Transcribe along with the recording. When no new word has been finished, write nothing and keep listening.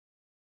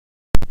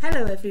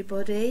Hello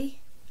everybody,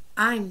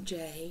 I'm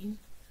Jane.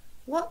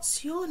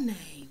 What's your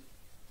name?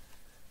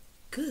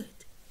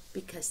 Good,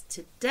 because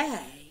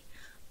today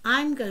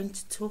I'm going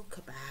to talk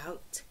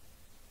about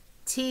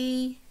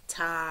tea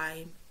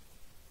time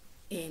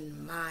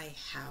in my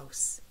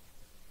house.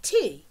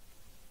 Tea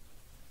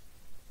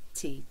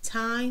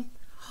time.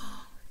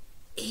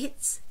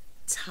 It's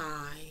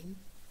time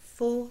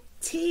for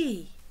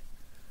tea.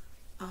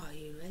 Are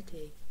you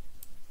ready?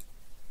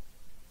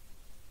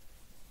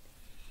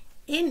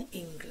 In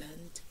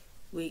England,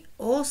 we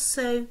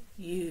also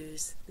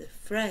use the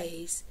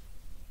phrase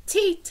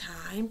tea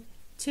time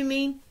to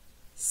mean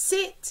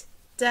sit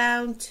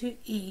down to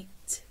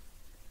eat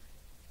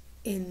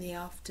in the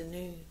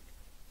afternoon.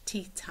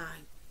 Tea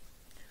time.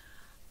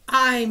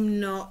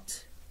 I'm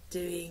not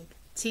doing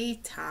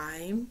tea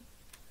time.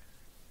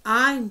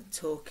 I'm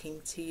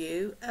talking to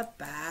you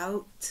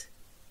about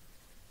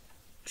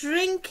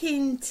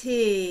drinking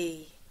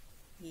tea.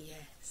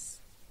 Yes,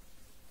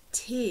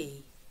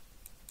 tea.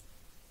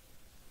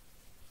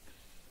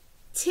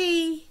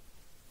 Tea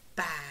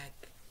bag.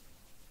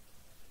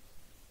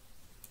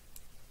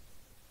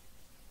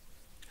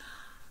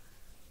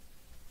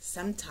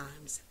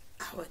 Sometimes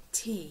our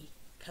tea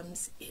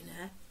comes in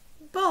a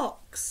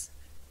box.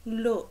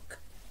 Look,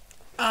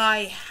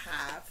 I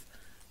have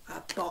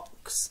a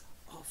box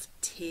of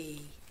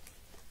tea.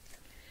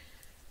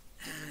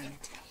 And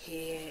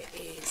here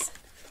is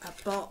a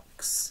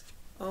box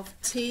of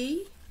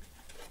tea.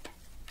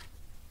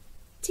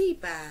 Tea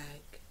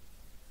bag.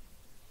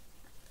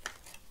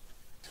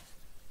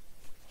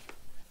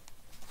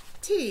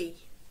 Tea,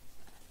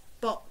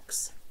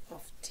 box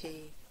of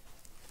tea.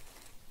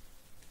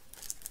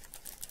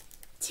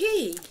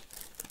 Tea,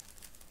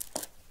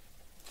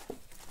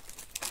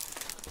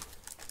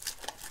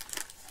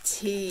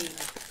 tea,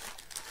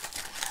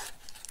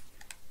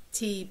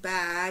 tea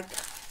bag,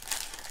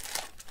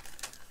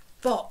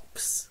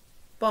 box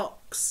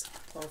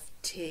of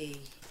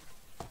tea.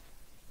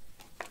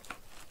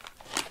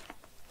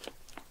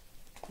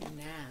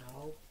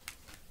 Now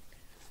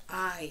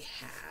I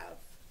have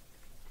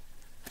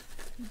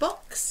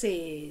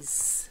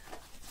boxes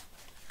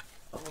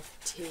of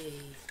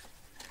tea,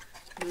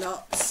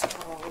 lots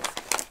of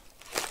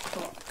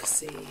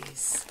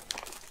boxes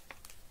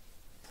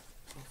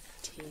of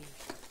tea.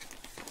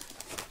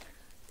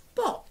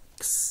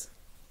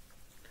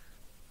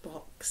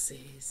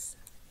 Boxes.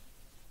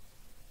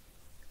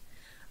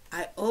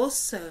 I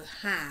also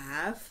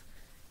have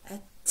a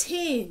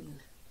tin.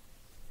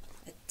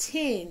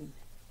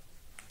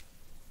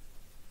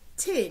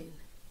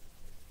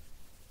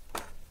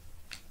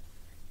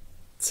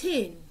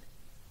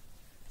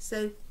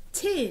 So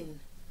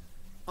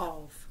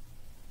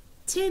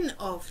tin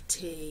of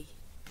tea.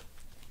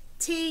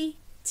 Tea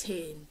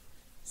tin.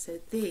 So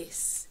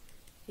this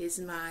is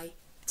my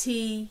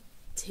tea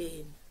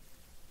tin.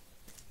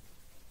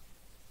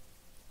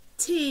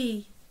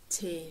 Tea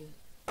tin.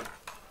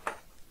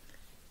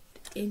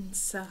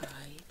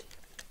 Inside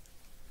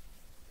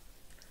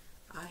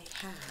I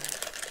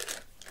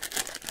have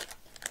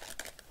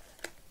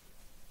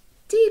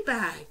tea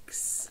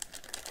bags.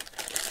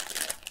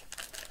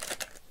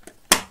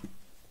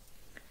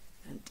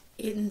 And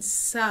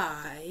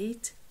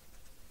inside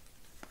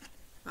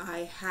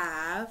I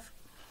have,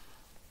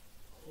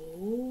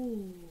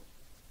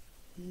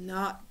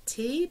 not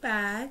tea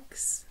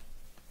bags,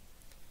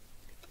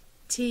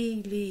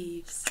 tea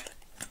leaves,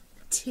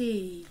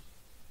 tea,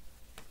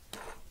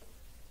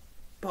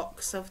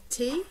 box of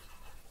tea,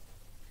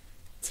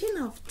 tin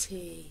of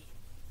tea.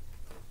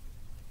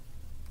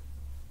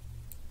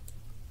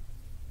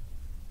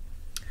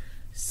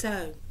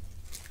 So,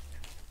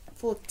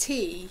 for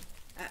tea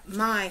at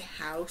my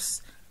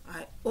house,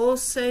 I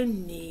also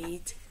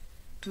need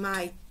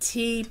my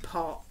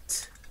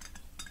teapot.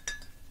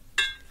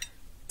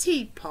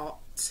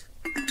 Teapot.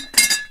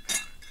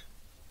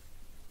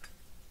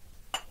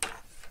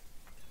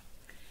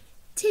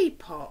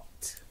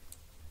 Teapot.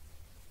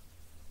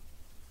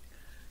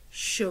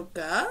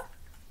 Sugar.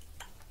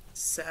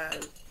 So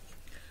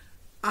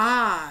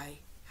I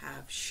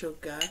have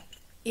sugar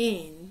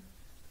in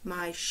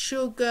my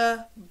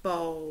sugar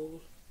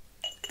bowl,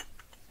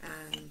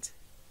 and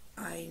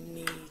I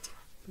need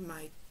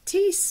my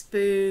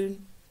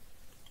teaspoon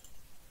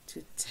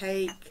to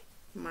take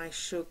my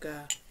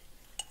sugar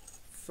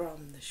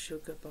from the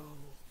sugar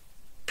bowl.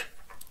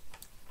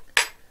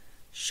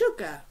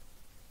 Sugar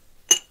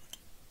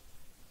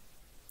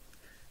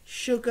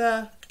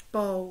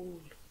bowl.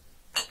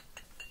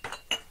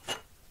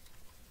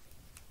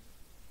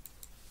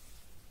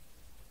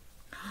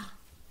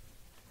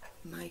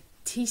 My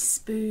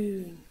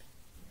teaspoon,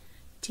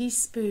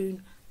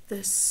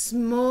 the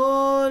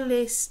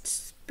smallest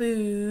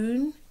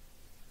spoon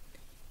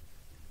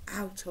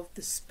out of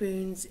the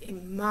spoons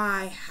in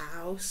my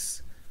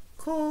house,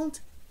 called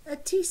a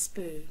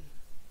teaspoon.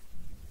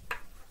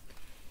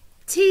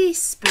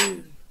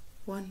 Teaspoon,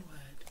 one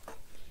word.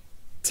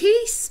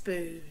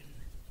 Teaspoon.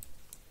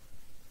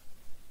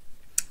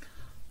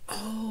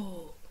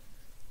 Oh,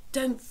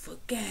 don't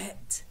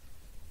forget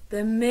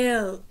the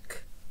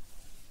milk.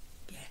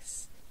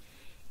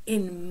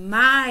 In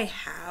my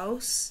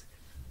house,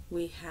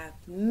 we have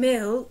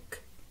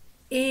milk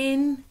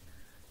in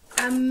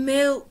a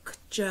milk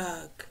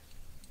jug.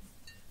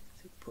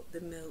 So put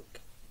the milk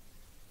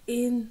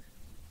in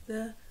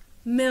the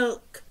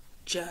milk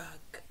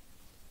jug.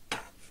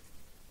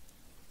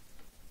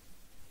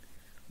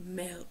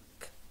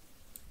 Milk.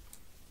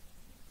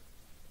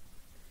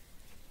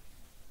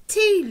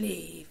 Tea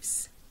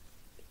leaves.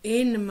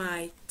 In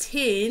my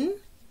tin,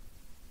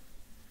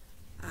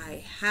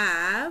 I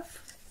have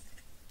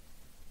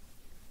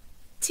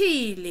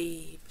tea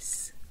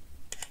leaves.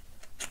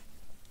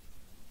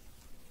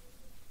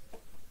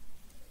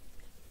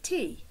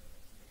 Tea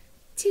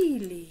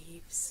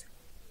leaves.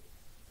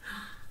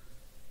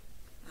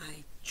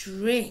 I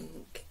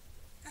drink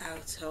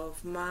out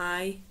of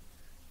my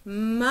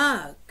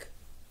mug.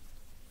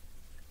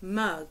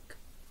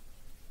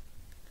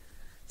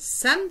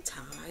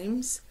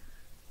 Sometimes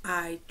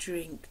I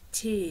drink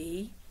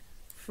tea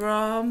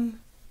from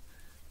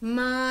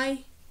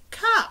my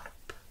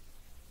cup.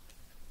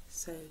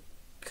 So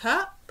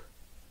cup,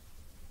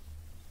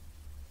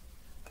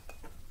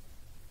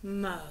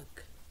 mug,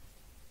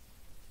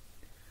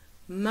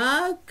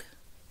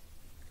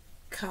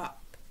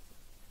 cup.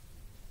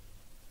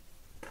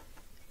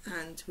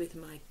 And with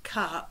my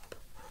cup,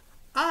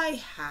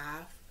 I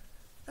have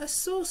a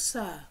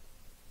saucer.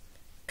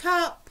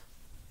 Cup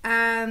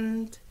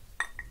and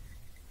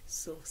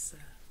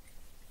saucer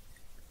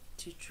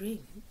to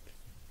drink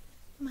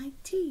my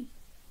tea.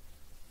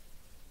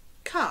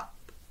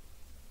 Cup,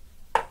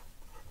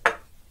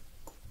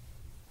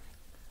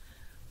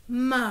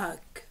 mug,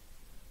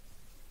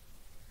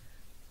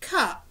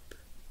 cup,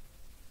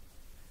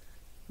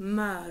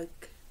 mug.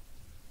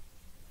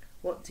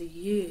 What do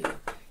you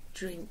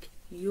drink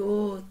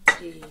your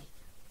tea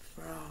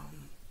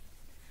from?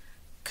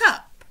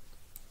 Cup.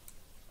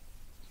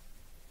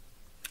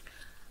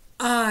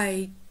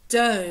 I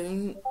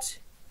don't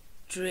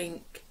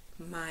drink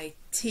my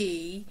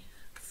tea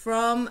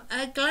from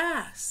a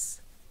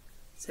glass.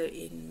 So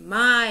in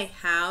my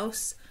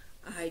house,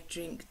 I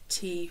drink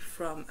tea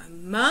from a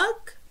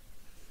mug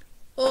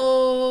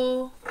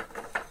or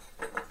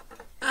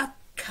a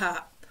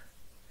cup.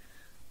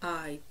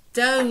 I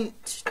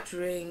don't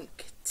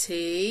drink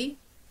tea,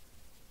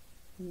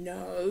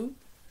 no,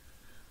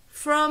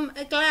 from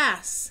a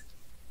glass.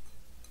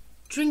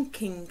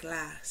 Drinking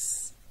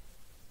glass.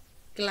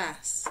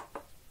 Glass.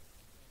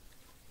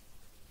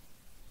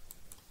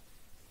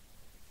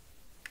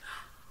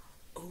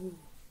 Oh,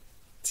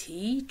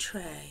 tea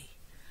tray.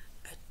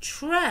 A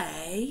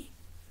tray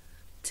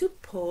to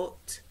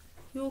put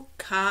your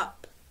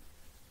cup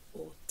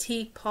or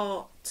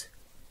teapot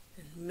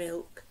and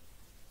milk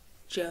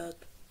jug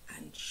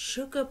and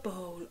sugar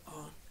bowl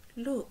on.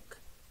 Look,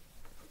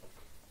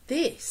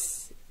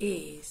 this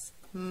is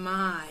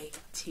my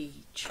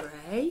tea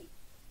tray.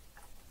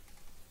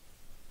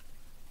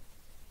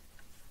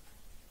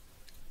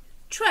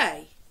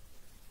 Tray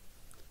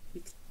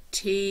with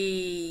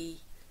tea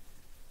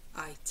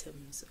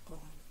items on.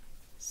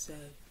 So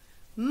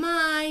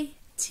my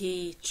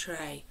tea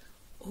tray.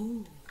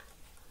 Oh,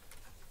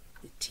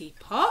 the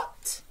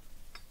teapot.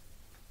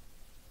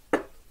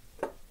 What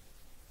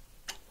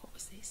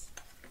was this?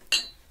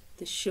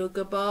 The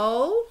sugar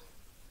bowl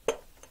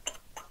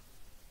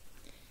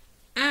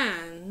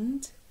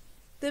and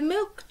the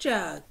milk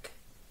jug.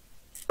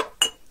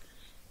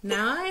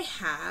 Now I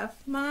have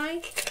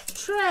my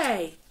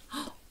tray.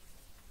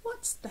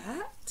 What's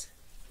that?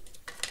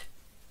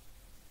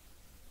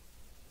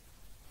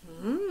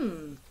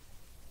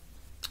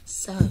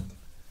 So,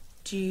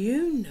 do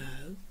you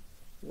know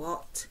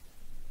what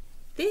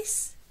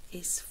this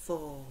is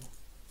for?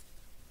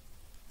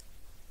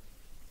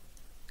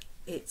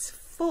 It's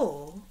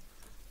for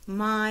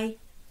my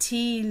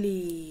tea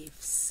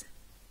leaves.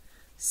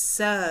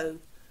 So,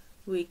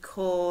 we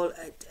call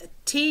it a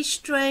tea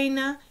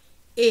strainer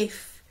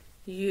if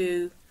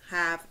you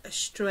have a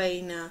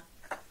strainer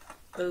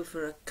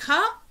over a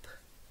cup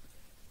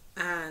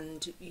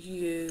and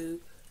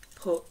you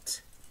pour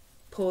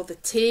the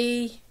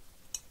tea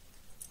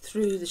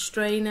through the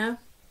strainer.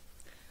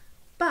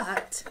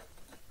 But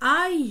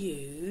I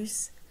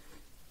use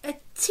a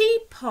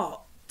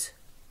teapot.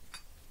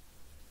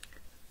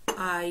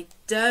 I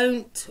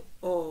don't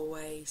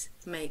always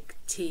make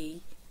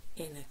tea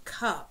in a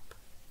cup.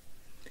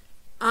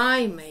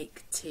 I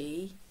make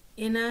tea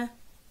in a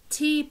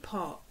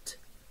teapot.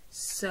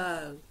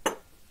 So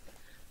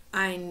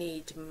I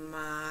need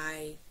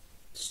my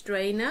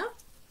strainer,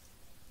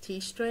 tea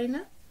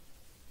strainer,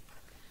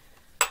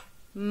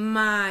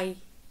 my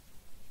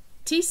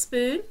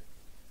teaspoon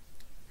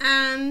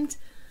and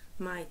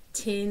my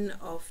tin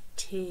of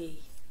tea.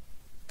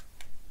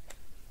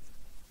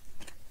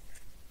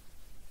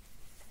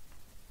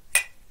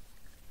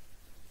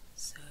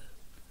 So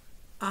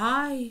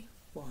I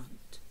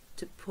want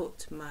to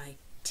put my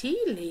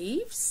tea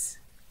leaves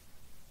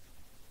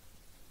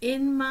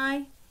in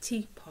my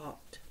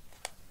teapot.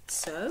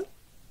 So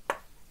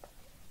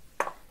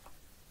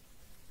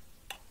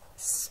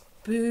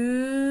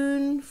spoonful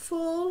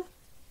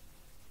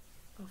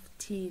of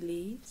tea tea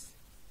leaves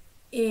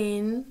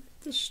in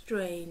the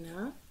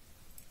strainer.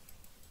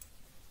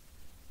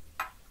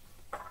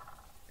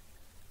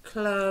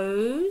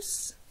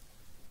 Close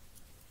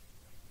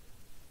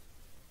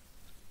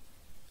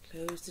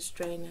the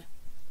strainer,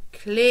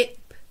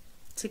 clip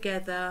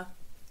together,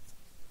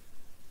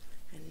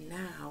 and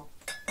now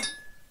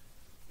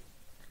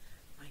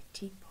my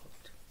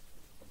teapot.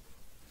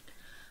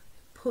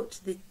 Put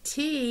the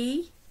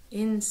tea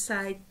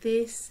inside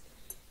this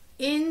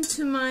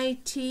into my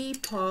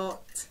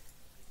teapot,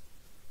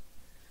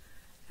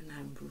 and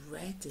I'm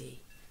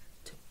ready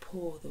to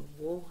pour the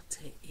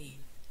water in.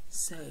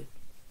 So,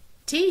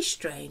 tea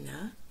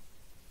strainer,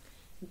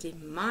 and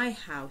in my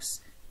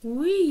house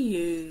we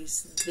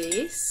use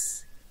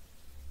this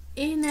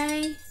in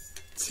a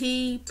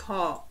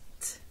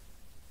teapot.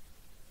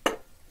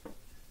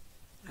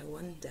 I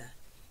wonder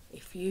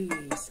if you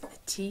use a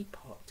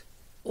teapot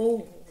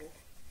or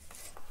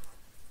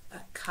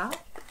a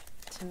cup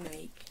to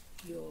make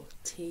your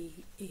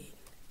tea in.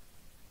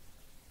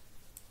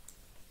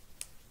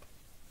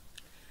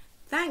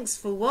 Thanks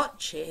for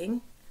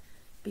watching,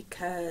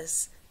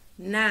 because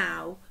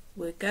now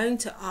we're going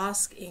to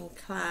ask in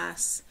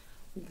class,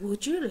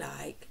 would you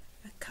like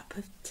a cup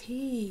of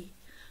tea?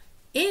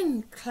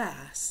 In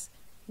class,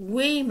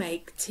 we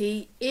make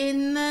tea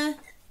in the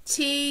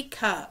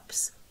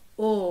teacups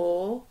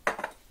or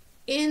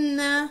in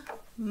the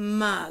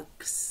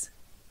mugs.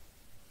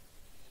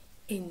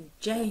 In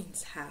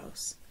Jane's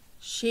house,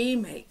 she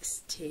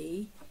makes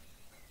tea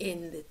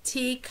in the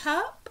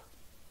teacup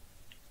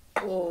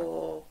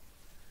or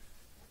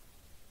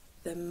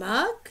the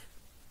mug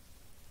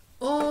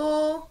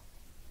or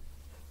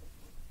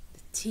the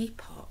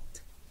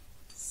teapot.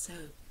 So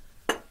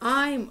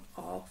I'm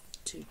off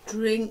to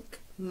drink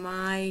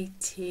my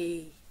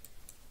tea.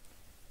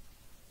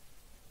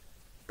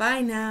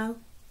 Bye now.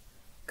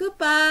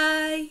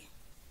 Goodbye.